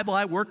my Bible,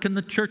 I work in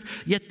the church.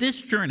 Yet this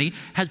journey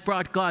has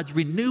brought God's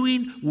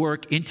renewing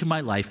work into my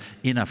life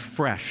in a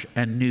fresh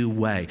and new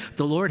way.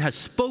 The Lord has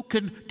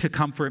spoken to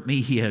comfort me.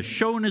 He has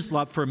shown his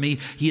love for me.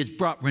 He has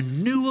brought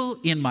renewal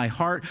in my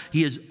heart.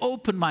 He has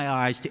opened my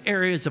eyes to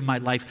areas of my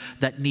life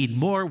that need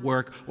more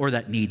work or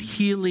that need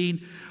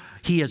healing.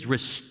 He has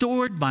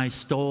restored my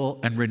soul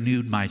and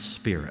renewed my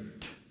spirit.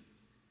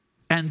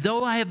 And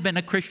though I have been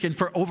a Christian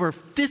for over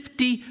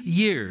 50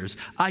 years,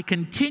 I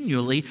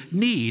continually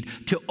need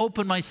to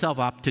open myself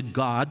up to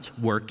God's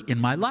work in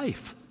my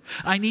life.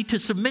 I need to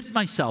submit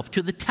myself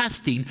to the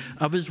testing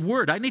of his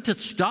word. I need to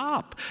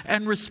stop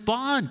and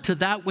respond to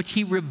that which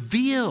he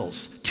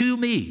reveals to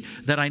me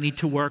that I need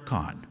to work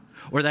on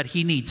or that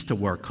he needs to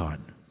work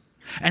on.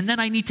 And then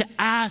I need to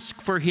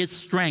ask for his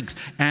strength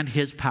and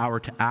his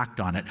power to act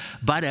on it.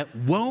 But it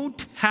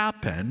won't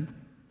happen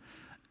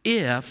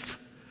if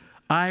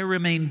I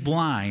remain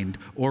blind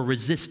or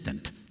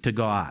resistant to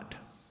God,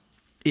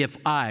 if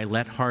I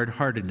let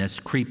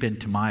hard-heartedness creep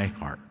into my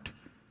heart.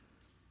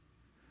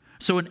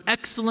 So an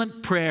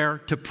excellent prayer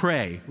to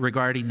pray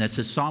regarding this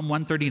is Psalm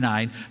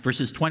 139,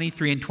 verses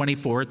 23 and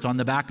 24. It's on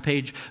the back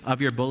page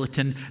of your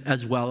bulletin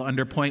as well,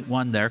 under point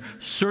 1 there.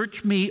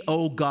 Search me,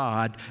 O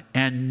God,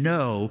 and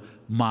know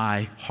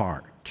my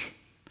heart.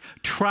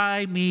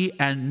 Try me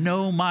and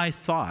know my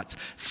thoughts.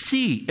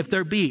 See if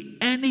there be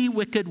any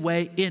wicked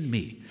way in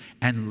me,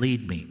 and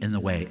lead me in the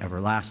way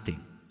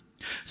everlasting.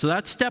 So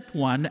that's step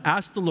 1.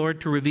 Ask the Lord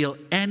to reveal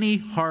any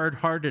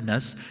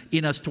hard-heartedness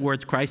in us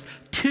towards Christ.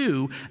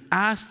 2,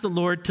 ask the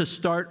Lord to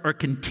start or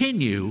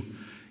continue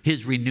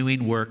his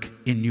renewing work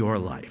in your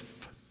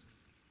life.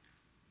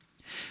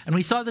 And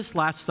we saw this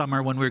last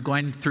summer when we were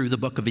going through the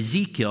book of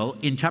Ezekiel.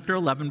 In chapter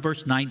 11,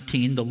 verse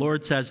 19, the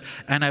Lord says,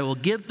 "And I will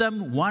give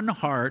them one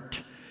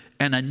heart,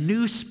 and a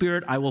new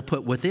spirit I will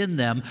put within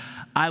them.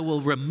 I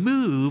will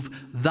remove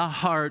the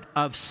heart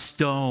of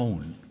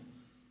stone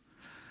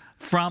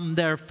from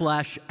their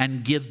flesh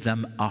and give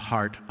them a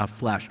heart of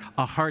flesh,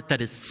 a heart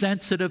that is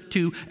sensitive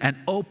to and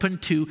open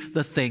to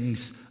the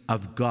things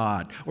of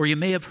God." Or you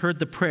may have heard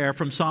the prayer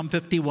from Psalm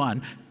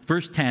 51,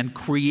 verse 10,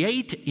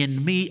 "Create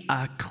in me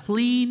a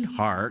clean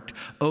heart,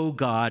 O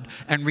God,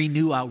 and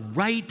renew a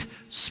right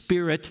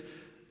spirit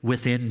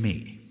within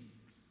me."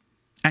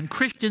 And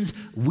Christians,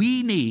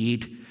 we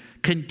need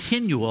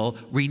continual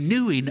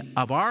renewing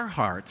of our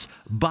hearts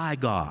by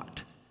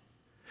God.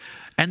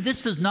 And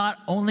this does not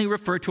only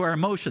refer to our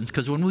emotions,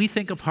 because when we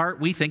think of heart,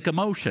 we think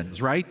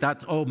emotions, right?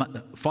 That's,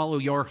 follow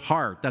your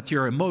heart. That's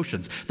your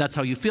emotions. That's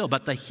how you feel.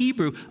 But the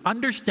Hebrew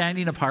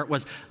understanding of heart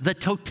was the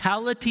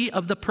totality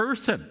of the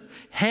person,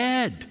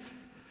 head,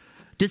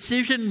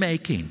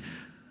 decision-making.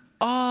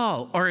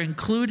 All are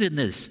included in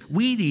this.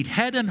 We need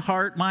head and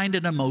heart, mind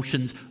and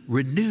emotions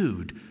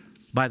renewed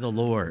by the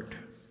Lord.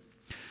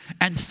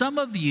 And some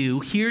of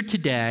you here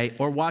today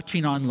or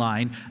watching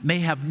online may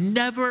have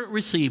never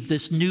received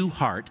this new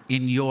heart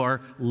in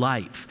your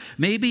life.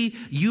 Maybe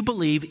you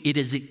believe it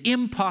is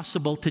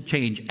impossible to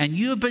change, and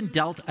you have been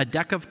dealt a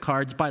deck of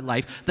cards by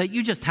life that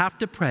you just have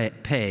to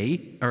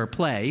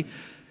play,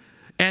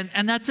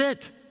 and that's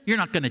it. You're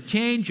not going to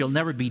change. You'll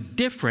never be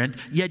different.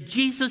 Yet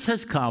Jesus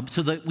has come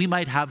so that we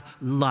might have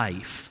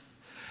life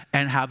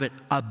and have it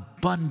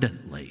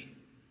abundantly.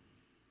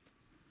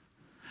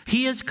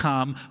 He has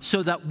come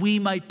so that we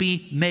might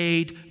be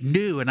made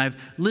new. And I've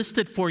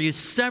listed for you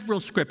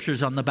several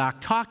scriptures on the back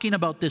talking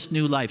about this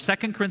new life.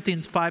 2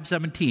 Corinthians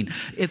 5:17.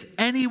 If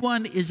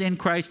anyone is in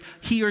Christ,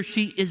 he or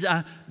she is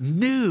a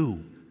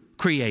new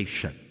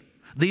creation.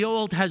 The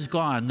old has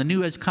gone, the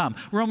new has come.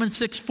 Romans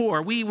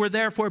 6:4. We were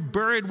therefore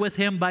buried with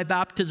him by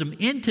baptism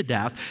into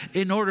death,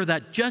 in order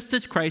that just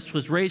as Christ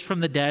was raised from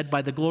the dead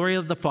by the glory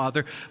of the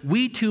Father,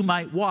 we too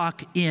might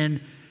walk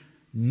in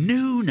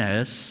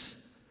newness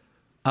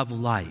of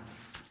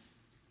life.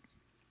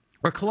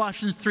 Or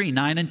Colossians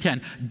 3:9 and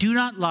 10. Do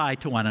not lie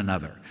to one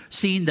another,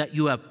 seeing that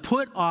you have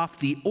put off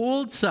the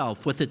old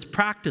self with its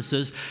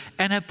practices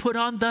and have put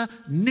on the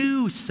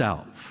new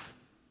self,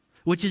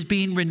 which is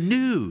being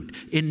renewed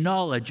in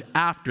knowledge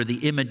after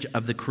the image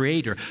of the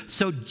Creator.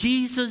 So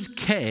Jesus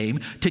came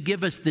to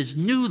give us this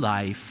new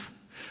life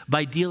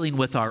by dealing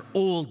with our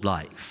old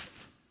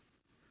life.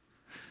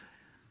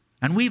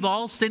 And we've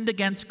all sinned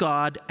against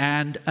God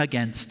and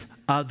against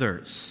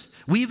others.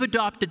 We've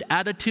adopted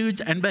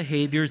attitudes and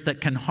behaviors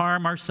that can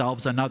harm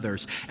ourselves and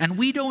others. And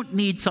we don't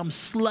need some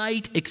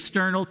slight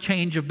external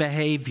change of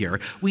behavior.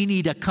 We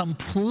need a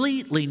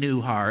completely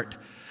new heart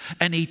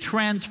and a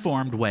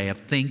transformed way of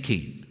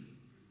thinking.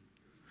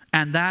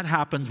 And that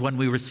happens when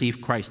we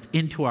receive Christ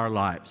into our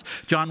lives.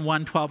 John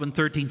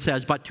 1:12-13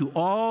 says, "But to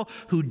all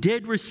who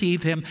did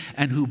receive him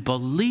and who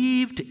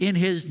believed in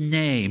his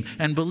name,"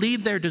 and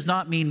believe there does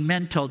not mean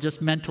mental,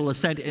 just mental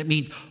assent. It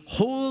means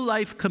whole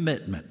life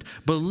commitment.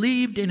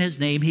 Believed in his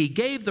name, he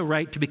gave the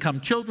right to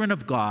become children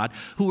of God,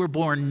 who were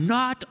born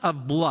not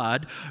of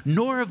blood,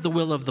 nor of the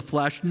will of the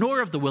flesh, nor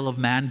of the will of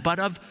man, but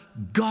of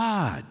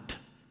God.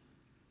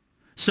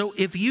 So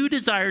if you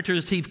desire to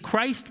receive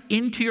Christ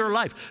into your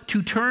life,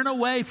 to turn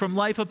away from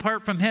life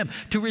apart from him,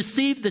 to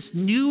receive this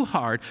new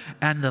heart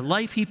and the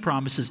life he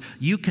promises,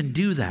 you can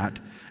do that.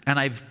 And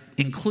I've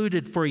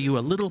included for you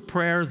a little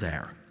prayer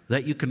there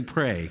that you can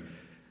pray.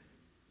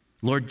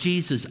 Lord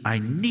Jesus, I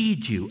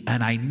need you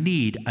and I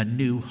need a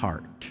new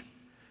heart.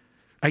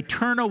 I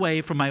turn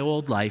away from my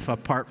old life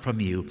apart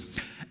from you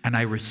and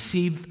I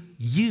receive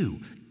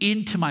you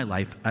into my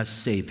life as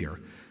Savior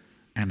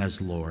and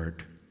as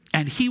Lord.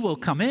 And he will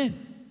come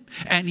in.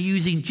 And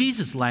using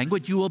Jesus'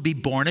 language, you will be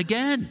born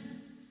again.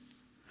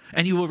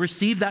 And you will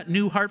receive that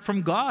new heart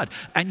from God.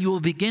 And you will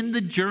begin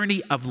the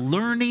journey of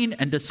learning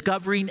and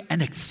discovering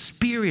and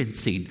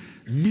experiencing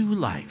new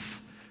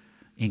life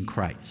in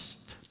Christ.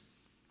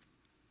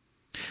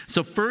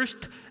 So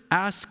first,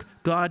 ask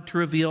God to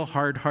reveal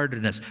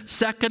hard-heartedness.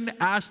 Second,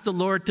 ask the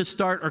Lord to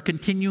start or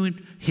continue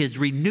his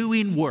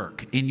renewing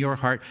work in your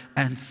heart.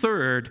 And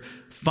third,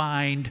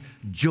 find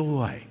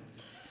joy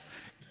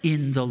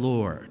in the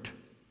Lord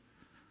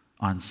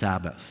on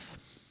Sabbath.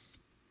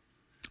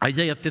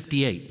 Isaiah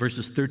 58,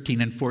 verses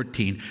 13 and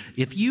 14.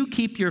 "If you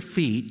keep your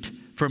feet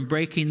from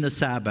breaking the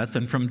Sabbath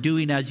and from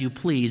doing as you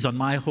please on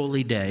my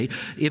holy day,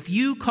 if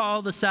you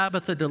call the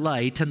Sabbath a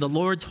delight and the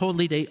Lord's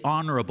holy day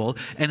honorable,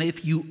 and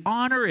if you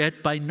honor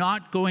it by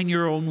not going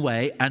your own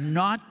way and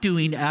not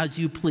doing as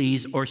you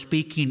please or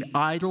speaking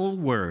idle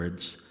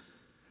words,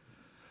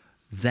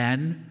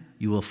 then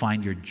you will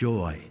find your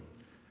joy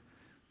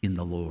in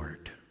the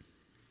Lord."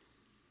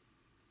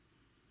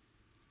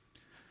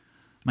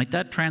 Might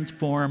that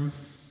transform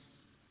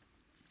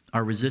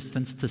our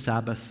resistance to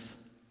Sabbath?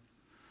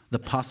 The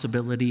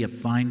possibility of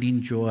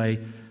finding joy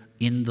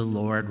in the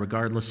Lord,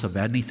 regardless of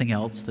anything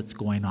else that's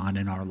going on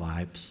in our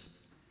lives.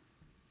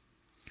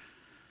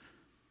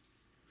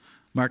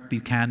 Mark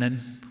Buchanan,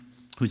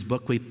 whose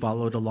book we've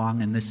followed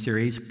along in this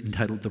series,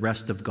 entitled The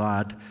Rest of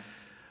God,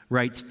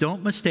 writes,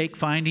 "Don't mistake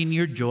finding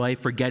your joy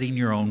for getting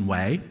your own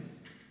way.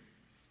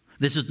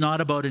 This is not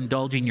about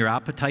indulging your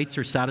appetites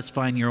or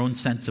satisfying your own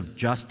sense of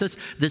justice.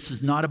 This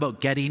is not about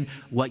getting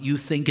what you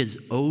think is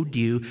owed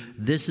you.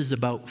 This is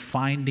about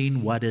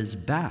finding what is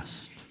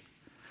best."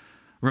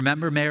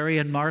 Remember Mary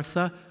and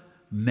Martha?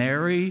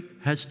 Mary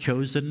has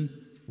chosen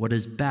what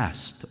is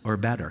best or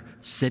better,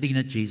 sitting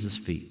at Jesus'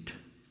 feet.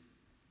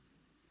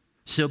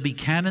 So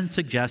Buchanan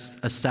suggests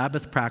a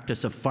Sabbath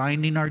practice of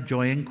finding our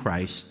joy in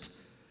Christ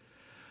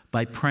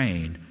by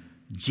praying,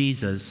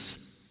 "Jesus,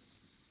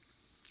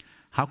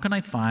 how can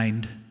I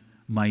find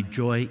my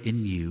joy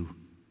in you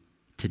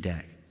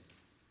today?"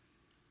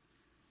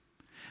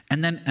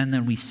 And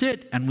then we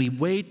sit and we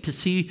wait to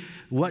see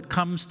what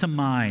comes to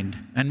mind.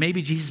 And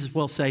maybe Jesus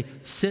will say,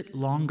 "Sit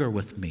longer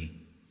with me.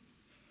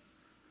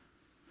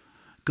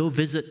 Go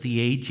visit the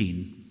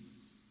aging.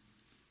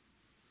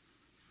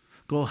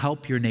 Go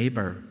help your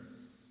neighbor.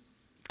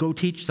 Go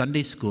teach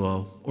Sunday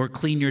school or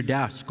clean your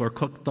desk or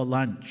cook the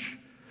lunch.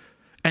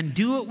 And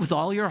do it with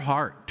all your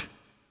heart."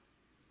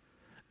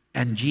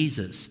 And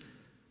Jesus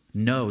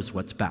knows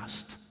what's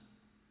best.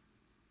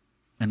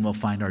 And we'll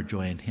find our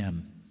joy in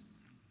him.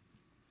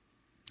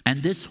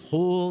 And this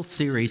whole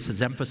series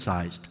has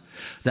emphasized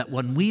that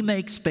when we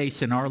make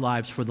space in our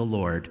lives for the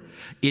Lord,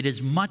 it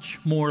is much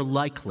more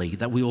likely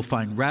that we will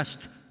find rest,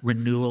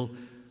 renewal,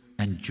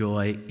 and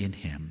joy in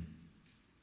him.